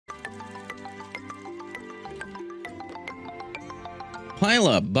Pile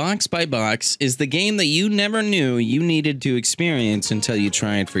Up Box by Box is the game that you never knew you needed to experience until you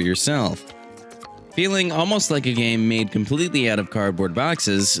try it for yourself. Feeling almost like a game made completely out of cardboard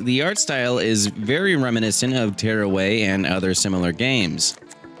boxes, the art style is very reminiscent of Tearaway and other similar games.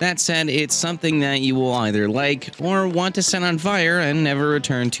 That said, it's something that you will either like or want to set on fire and never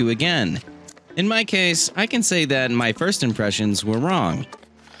return to again. In my case, I can say that my first impressions were wrong.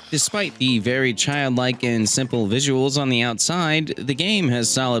 Despite the very childlike and simple visuals on the outside, the game has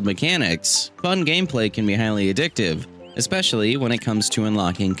solid mechanics. Fun gameplay can be highly addictive, especially when it comes to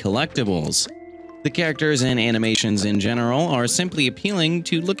unlocking collectibles. The characters and animations in general are simply appealing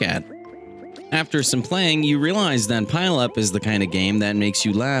to look at. After some playing, you realize that Pile Up is the kind of game that makes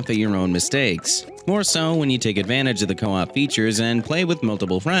you laugh at your own mistakes, more so when you take advantage of the co-op features and play with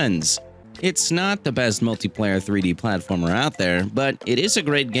multiple friends. It's not the best multiplayer 3D platformer out there, but it is a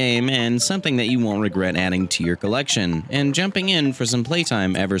great game and something that you won't regret adding to your collection and jumping in for some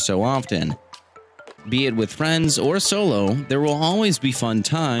playtime ever so often. Be it with friends or solo, there will always be fun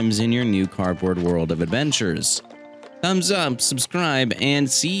times in your new cardboard world of adventures. Thumbs up, subscribe, and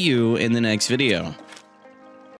see you in the next video.